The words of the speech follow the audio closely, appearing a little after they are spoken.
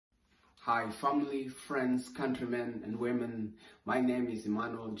Hi family, friends, countrymen and women. My name is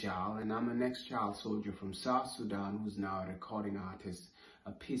Emmanuel Jal and I'm an ex-child soldier from South Sudan who's now a recording artist,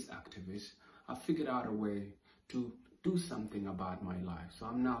 a peace activist. I figured out a way to do something about my life. So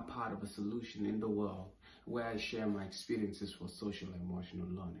I'm now part of a solution in the world where I share my experiences for social and emotional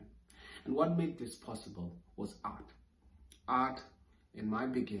learning. And what made this possible was art. Art in my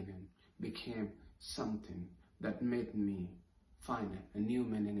beginning became something that made me find a new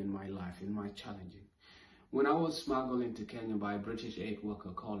meaning in my life, in my challenging. When I was smuggled into Kenya by a British aid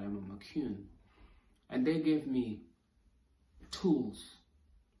worker called Emmanuel Jal, and they gave me tools,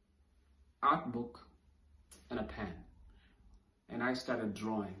 art book, and a pen. And I started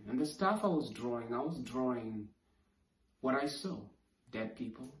drawing. And the stuff I was drawing what I saw. Dead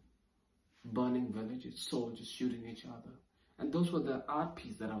people, burning villages, soldiers shooting each other. And those were the art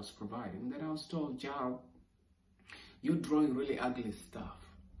pieces that I was providing. Then I was told, Jal, you're drawing really ugly stuff.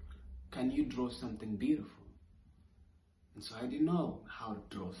 Can you draw something beautiful? And so I didn't know how to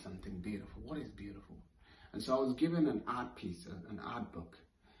draw something beautiful. What is beautiful? And so I was given an art piece, an art book.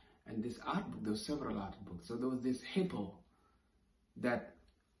 And this art book, there were several art books. So there was this hippo that,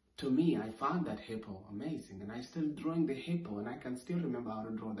 to me, I found that hippo amazing. And I started drawing the hippo. And I can still remember how to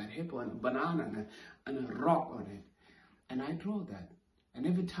draw that hippo and a banana and a rock on it. And I draw that. And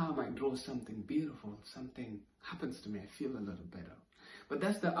every time I draw something beautiful, something happens to me, I feel a little better. But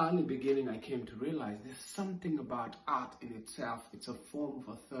that's the early beginning I came to realize there's something about art in itself. It's a form of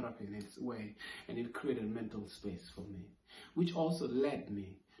a therapy in its way, and it created mental space for me, which also led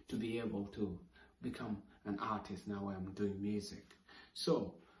me to be able to become an artist now where I'm doing music.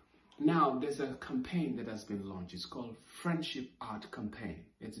 So now there's a campaign that has been launched. It's called Friendship Art Campaign.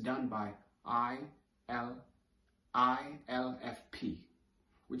 It's done by ILFP,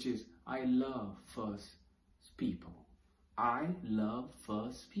 which is I love first people. I love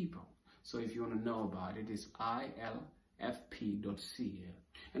first people. So if you want to know about it, it's ilfp.ca.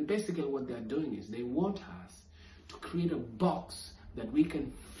 And basically what they're doing is they want us to create a box that we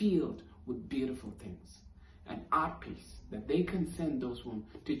can fill with beautiful things. An art piece that they can send those ones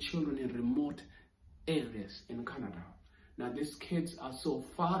to children in remote areas in Canada. Now these kids are so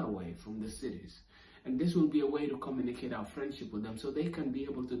far away from the cities. And this will be a way to communicate our friendship with them so they can be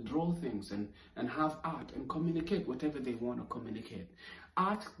able to draw things and have art and communicate whatever they want to communicate.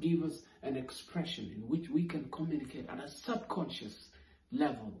 Art gives us an expression in which we can communicate at a subconscious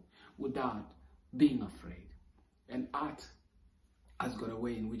level without being afraid. And art has got a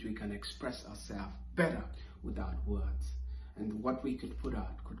way in which we can express ourselves better without words. And what we could put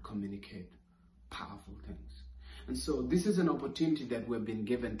out could communicate powerful things. And so this is an opportunity that we've been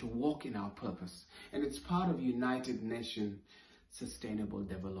given to walk in our purpose. And it's part of United Nations Sustainable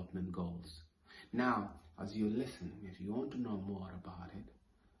Development Goals. Now, as you listen, if you want to know more about it,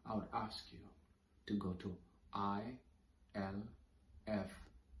 I would ask you to go to ilfp.ca.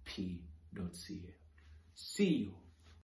 See you.